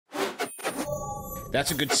That's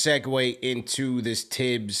a good segue into this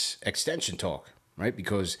Tibbs extension talk, right?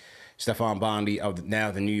 Because Stefan Bondi of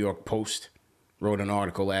now the New York Post wrote an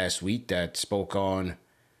article last week that spoke on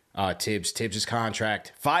Tibbs'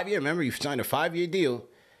 contract. 5-year, remember, you signed a 5-year deal,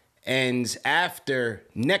 ends after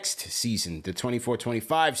next season, the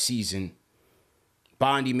 24-25 season.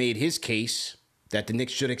 Bondi made his case that the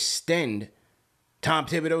Knicks should extend Tom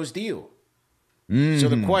Thibodeau's deal. So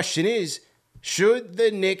the question is, should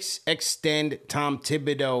the Knicks extend Tom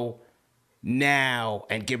Thibodeau now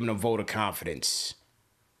and give him a vote of confidence?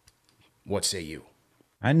 What say you?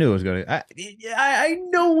 I knew it was going to. I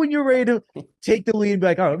know when you're ready to take the lead and be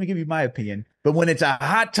like, all right, let me give you my opinion. But when it's a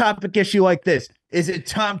hot topic issue like this, is it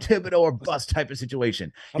Tom Thibodeau or bust type of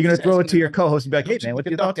situation? You're going to throw it to your co-host and be like, hey, man, what's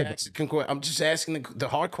your thoughts? I'm just asking the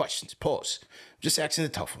hard questions. Pause. I'm just asking the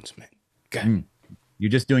tough ones, man. Okay.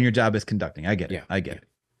 You're just doing your job as conducting. I get it. I get it.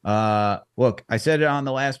 Look, I said it on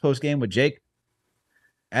the last post game with Jake.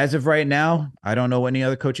 As of right now, I don't know any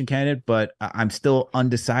other coaching candidate, but I'm still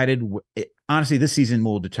undecided. Honestly, this season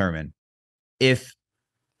will determine if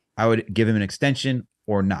I would give him an extension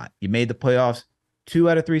or not. You made the playoffs 2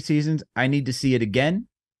 out of 3 seasons. I need to see it again.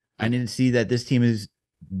 I need to see that this team is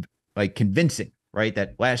like convincing, right?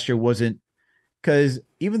 That last year wasn't, because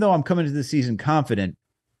even though I'm coming to this season confident,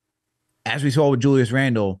 as we saw with Julius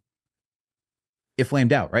Randle, it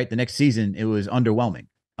flamed out, right? The next season, it was underwhelming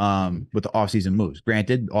with the offseason moves.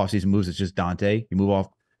 Granted, offseason moves, it's just Dante. You move off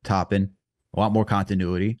Toppin, a lot more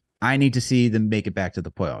continuity. I need to see them make it back to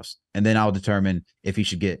the playoffs, and then I'll determine if he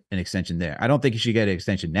should get an extension there. I don't think he should get an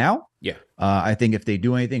extension now. Yeah. I think if they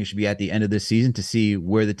do anything, it should be at the end of this season to see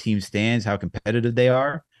where the team stands, how competitive they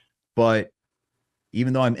are. But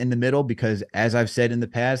even though I'm in the middle, because as I've said in the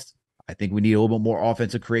past, I think we need a little bit more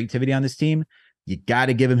offensive creativity on this team. You got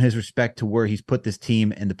to give him his respect to where he's put this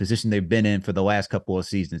team in the position they've been in for the last couple of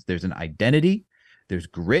seasons. There's an identity. There's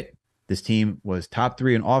grit. This team was top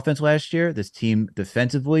 3 in offense last year. This team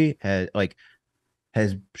defensively has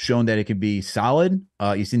shown that it can be solid.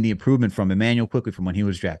 You've seen the improvement from Emmanuel Quickly from when he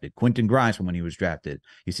was drafted, Quentin Grimes from when he was drafted.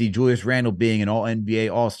 You see Julius Randle being an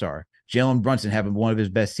All-NBA All-Star, Jalen Brunson having one of his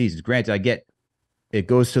best seasons. Granted, I get it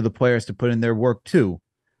goes to the players to put in their work too,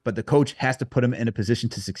 but the coach has to put him in a position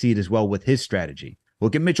to succeed as well with his strategy.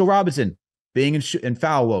 Look at Mitchell Robinson being in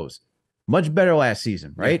foul woes. Much better last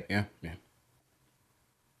season, right? Yeah.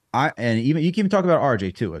 And even you can even talk about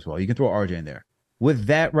RJ too as well. You can throw RJ in there. With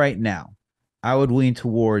that right now, I would lean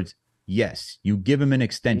towards, yes, you give him an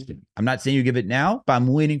extension. I'm not saying you give it now, but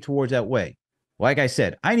I'm leaning towards that way. Like I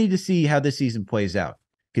said, I need to see how this season plays out.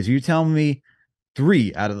 Because you're telling me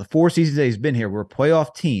 3 out of the 4 seasons that he's been here, we're a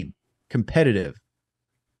playoff team, competitive.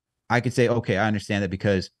 I could say, okay, I understand that,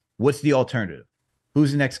 because what's the alternative?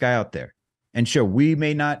 Who's the next guy out there? And sure, you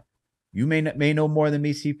may know more than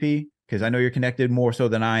me, CP, because I know you're connected more so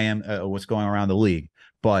than I am what's going around the league.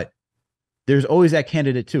 But there's always that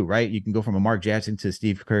candidate too, right? You can go from a Mark Jackson to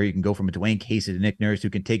Steve Kerr. You can go from a Dwayne Casey to Nick Nurse, who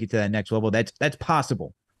can take it to that next level. That's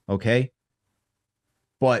possible, okay?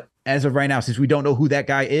 But as of right now, since we don't know who that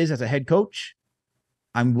guy is as a head coach,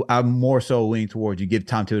 I'm more so leaning towards you give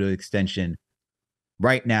Tom Thibodeau an extension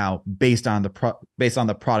right now based on the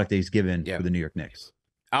product that he's given for the New York Knicks.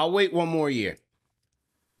 I'll wait 1 more year.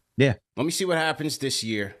 Yeah. Let me see what happens this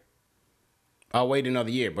year. I'll wait another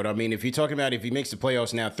year. But, I mean, if you're talking about if he makes the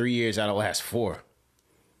playoffs now 3 years out of the last 4,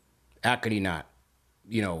 how could he not?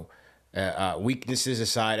 You know, weaknesses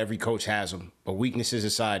aside, every coach has them. But weaknesses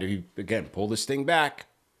aside, if you, again, pull this thing back,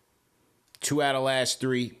 2 out of the last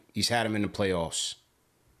 3, he's had them in the playoffs.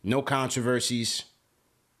 No controversies.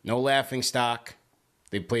 No laughing stock.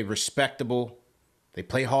 They play respectable. They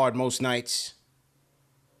play hard most nights.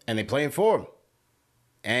 And they play in form.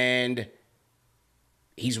 And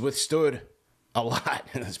he's withstood a lot,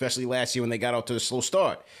 especially last year when they got out to a slow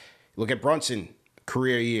start. Look at Brunson,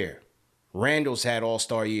 career year. Randall's had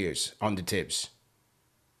all-star years under Tibbs.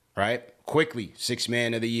 Right? Quickly, 6th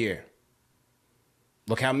man of the year.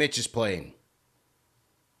 Look how Mitch is playing.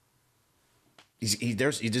 He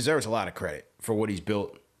deserves a lot of credit for what he's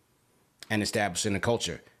built and established in the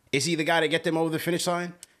culture. Is he the guy to get them over the finish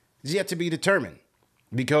line? It's yet to be determined.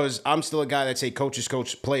 Because I'm still a guy that say coaches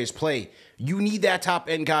coach, players play. You need that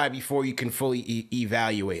top-end guy before you can fully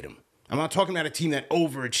evaluate him. I'm not talking about a team that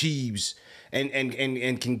overachieves and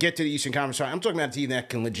can get to the Eastern Conference. I'm talking about a team that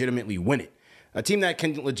can legitimately win it. A team that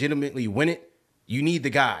can legitimately win it, you need the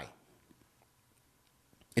guy.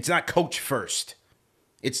 It's not coach first.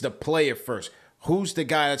 It's the player first. Who's the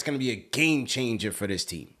guy that's going to be a game changer for this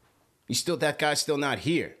team? That guy's still not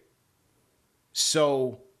here.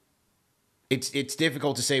 So it's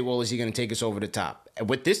difficult to say, well, is he going to take us over the top?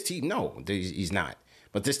 With this team, no, he's not.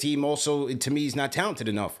 But this team also, to me, is not talented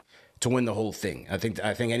enough to win the whole thing. I think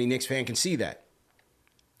any Knicks fan can see that.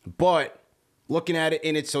 But looking at it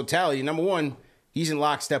in its totality, number one, he's in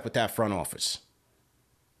lockstep with that front office.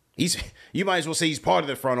 You might as well say he's part of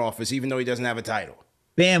the front office, even though he doesn't have a title.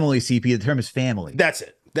 Family, CP. The term is family. That's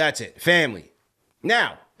it. Family.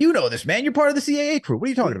 Now, you know this, man. You're part of the CAA crew. What are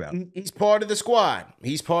you talking about? He's part of the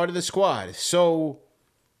squad. So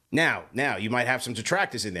now you might have some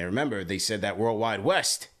detractors in there. Remember, they said that Worldwide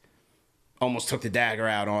West almost took the dagger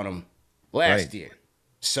out on him last year.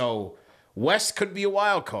 So West could be a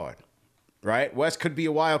wild card, right? West could be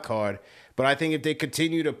a wild card. But I think if they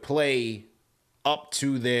continue to play up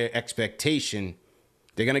to their expectation,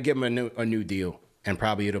 they're going to give him a new deal. And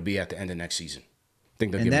probably it'll be at the end of next season. I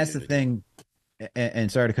think they'll give him a new deal. Thing.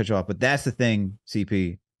 And sorry to cut you off, but that's the thing,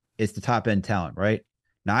 CP. It's the top end talent, right?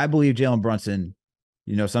 Now, I believe Jalen Brunson,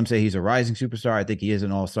 some say he's a rising superstar. I think he is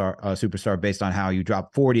an all-star superstar based on how you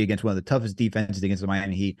drop 40 against one of the toughest defenses against the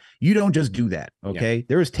Miami Heat. You don't just do that, okay? Yeah.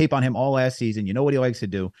 There was tape on him all last season. You know what he likes to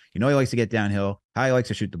do. You know he likes to get downhill, how he likes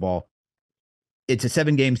to shoot the ball. It's a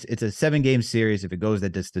 7-game series. If it goes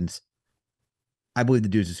that distance, I believe the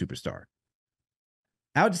dude's a superstar.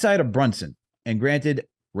 Outside of Brunson, and granted,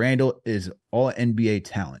 Randall is all NBA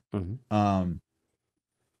talent. Mm-hmm.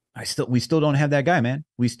 We still don't have that guy, man.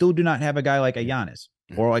 We still do not have a guy like a Giannis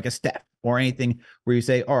or like a Steph or anything where you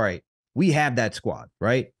say, all right, we have that squad,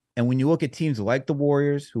 right? And when you look at teams like the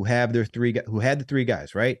Warriors who had the 3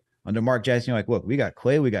 guys, right? Under Mark Jackson, you're like, look, we got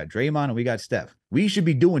Clay, we got Draymond, and we got Steph. We should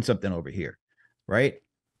be doing something over here, right?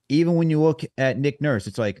 Even when you look at Nick Nurse,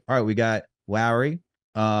 it's like, all right, we got Lowry.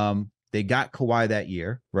 They got Kawhi that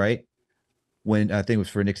year, right? When I think it was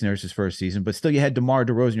for Nick Nurse's first season, but still you had DeMar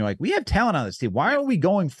DeRozan. You're like, we have talent on this team. Why aren't we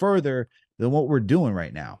going further than what we're doing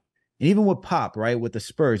right now? And even with Pop, right, with the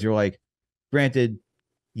Spurs, you're like, granted,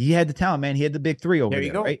 he had the talent, man. He had the big 3 over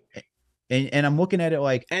there, right? And I'm looking at it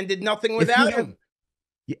like, and did nothing without him.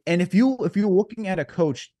 And if you're looking at a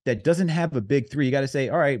coach that doesn't have a big 3, you got to say,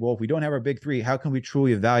 all right, well, if we don't have our big 3, how can we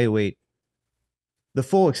truly evaluate the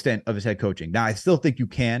full extent of his head coaching? Now, I still think you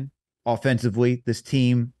can offensively. This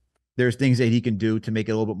team, there's things that he can do to make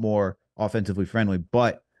it a little bit more offensively friendly.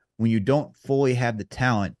 But when you don't fully have the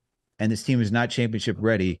talent and this team is not championship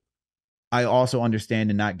ready, I also understand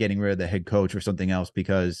in not getting rid of the head coach or something else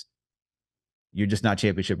because you're just not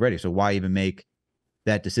championship ready. So why even make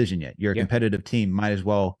that decision yet? You're a competitive team. Might as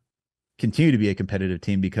well continue to be a competitive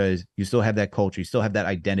team because you still have that culture. You still have that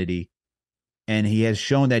identity. And he has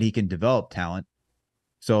shown that he can develop talent.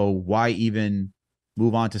 So why even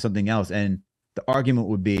move on to something else? And the argument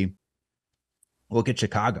would be, look at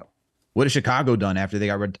Chicago. What has Chicago done after they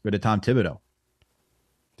got rid of Tom Thibodeau?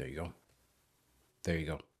 There you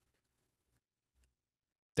go.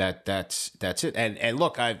 That's it. And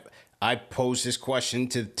look, I posed this question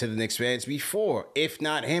to the Knicks fans before. If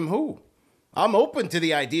not him, who? I'm open to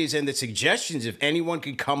the ideas and the suggestions if anyone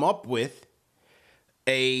could come up with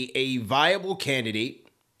a viable candidate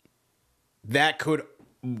that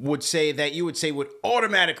would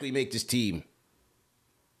automatically make this team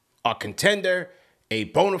a contender, a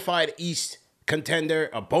bona fide East contender,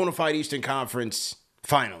 a bona fide Eastern Conference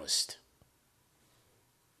finalist.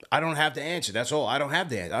 I don't have the answer. That's all. I don't have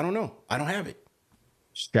the answer. I don't know. I don't have it.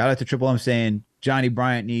 Shout out to Triple M saying Johnny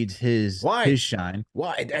Bryant needs his shine.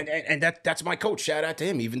 Why? And that's my coach. Shout out to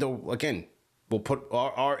him, even though, again, we'll put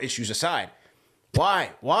our issues aside.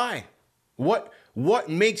 Why? What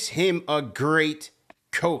makes him a great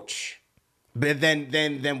coach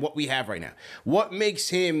than what we have right now? What makes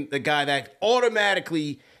him the guy that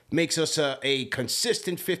automatically makes us a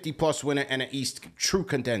consistent 50-plus winner and an East true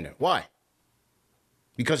contender? Why?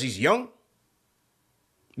 Because he's young?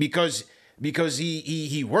 Because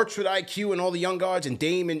he works with IQ and all the young guards and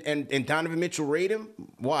Dame and Donovan Mitchell rate him?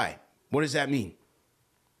 Why? What does that mean?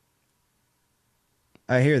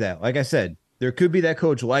 I hear that. Like I said, there could be that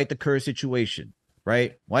coach like the Kerr situation,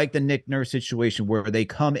 right? Like the Nick Nurse situation where they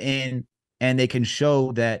come in and they can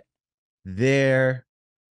show that they're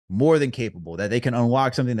more than capable, that they can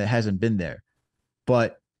unlock something that hasn't been there.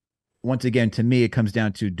 But once again, to me, it comes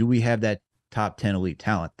down to, do we have that top 10 elite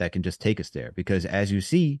talent that can just take us there? Because as you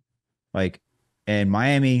see, like, and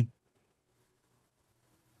Miami,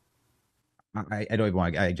 I don't even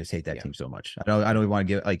want to, I just hate that team so much. I don't even want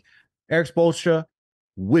to give, like, Eric Spoelstra,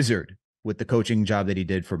 wizard with the coaching job that he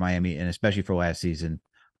did for Miami, and especially for last season.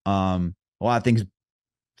 A lot of things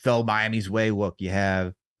fell Miami's way. Look, you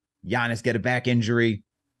have Giannis get a back injury,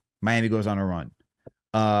 Miami goes on a run.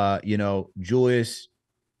 Julius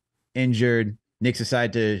injured, Knicks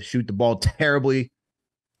decide to shoot the ball terribly.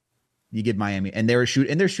 You get Miami, and they're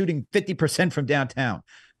shooting 50% from downtown.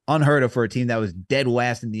 unheard of for a team that was dead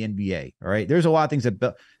last in the NBA. All right, there's a lot of things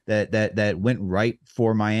that went right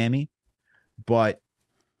for Miami, but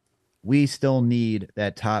we still need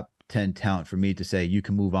that top 10 talent for me to say you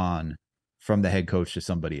can move on from the head coach to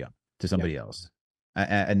somebody else.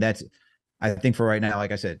 And that's, I think for right now,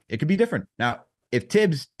 like I said, it could be different. Now, if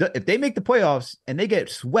they make the playoffs and they get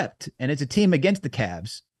swept and it's a team against the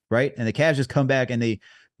Cavs, right? And the Cavs just come back and they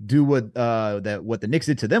do what the Knicks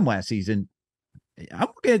did to them last season. I'm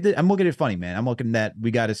looking at it funny, man. I'm looking that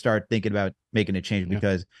we got to start thinking about making a change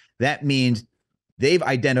because that means they've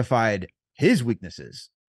identified his weaknesses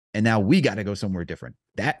and now we got to go somewhere different.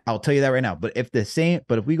 That I'll tell you that right now. But if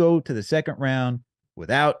we go to the second round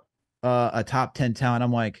without a top 10 talent,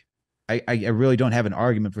 I'm like, I really don't have an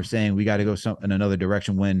argument for saying we got to go in another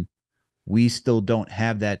direction when we still don't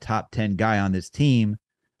have that top 10 guy on this team.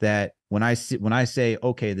 That when I say,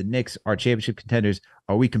 okay, the Knicks are championship contenders,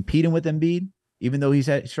 are we competing with Embiid, even though he's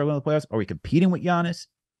struggling in the playoffs? Are we competing with Giannis,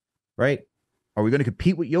 right? Are we going to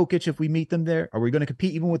compete with Jokic if we meet them there? Are we going to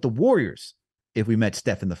compete even with the Warriors if we met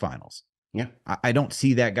Steph in the finals? Yeah. I don't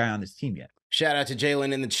see that guy on this team yet. Shout out to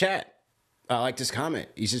Jalen in the chat. I like this comment.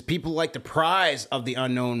 He says, people like the prize of the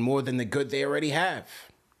unknown more than the good they already have.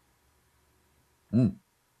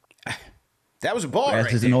 That was a bar.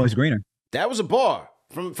 Grass isn't always greener. That was a bar.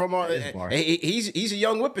 He's a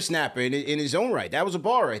young whippersnapper in his own right. That was a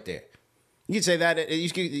bar right there. You could say that.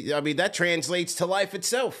 That translates to life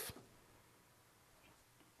itself.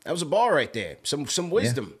 That was a bar right there. Some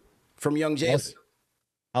wisdom from young Jalen.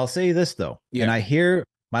 I'll say this though, and I hear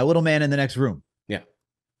my little man in the next room. Yeah,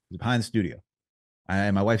 he's behind the studio.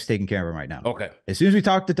 And my wife's taking care of him right now. Okay. As soon as we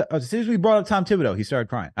brought up Tom Thibodeau, he started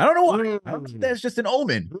crying. I don't know why. I don't think that's just an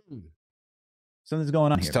omen. Something's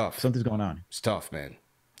going on here. It's tough. Something's going on. It's tough, man.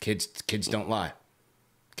 Kids don't lie.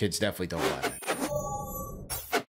 Kids definitely don't lie, man.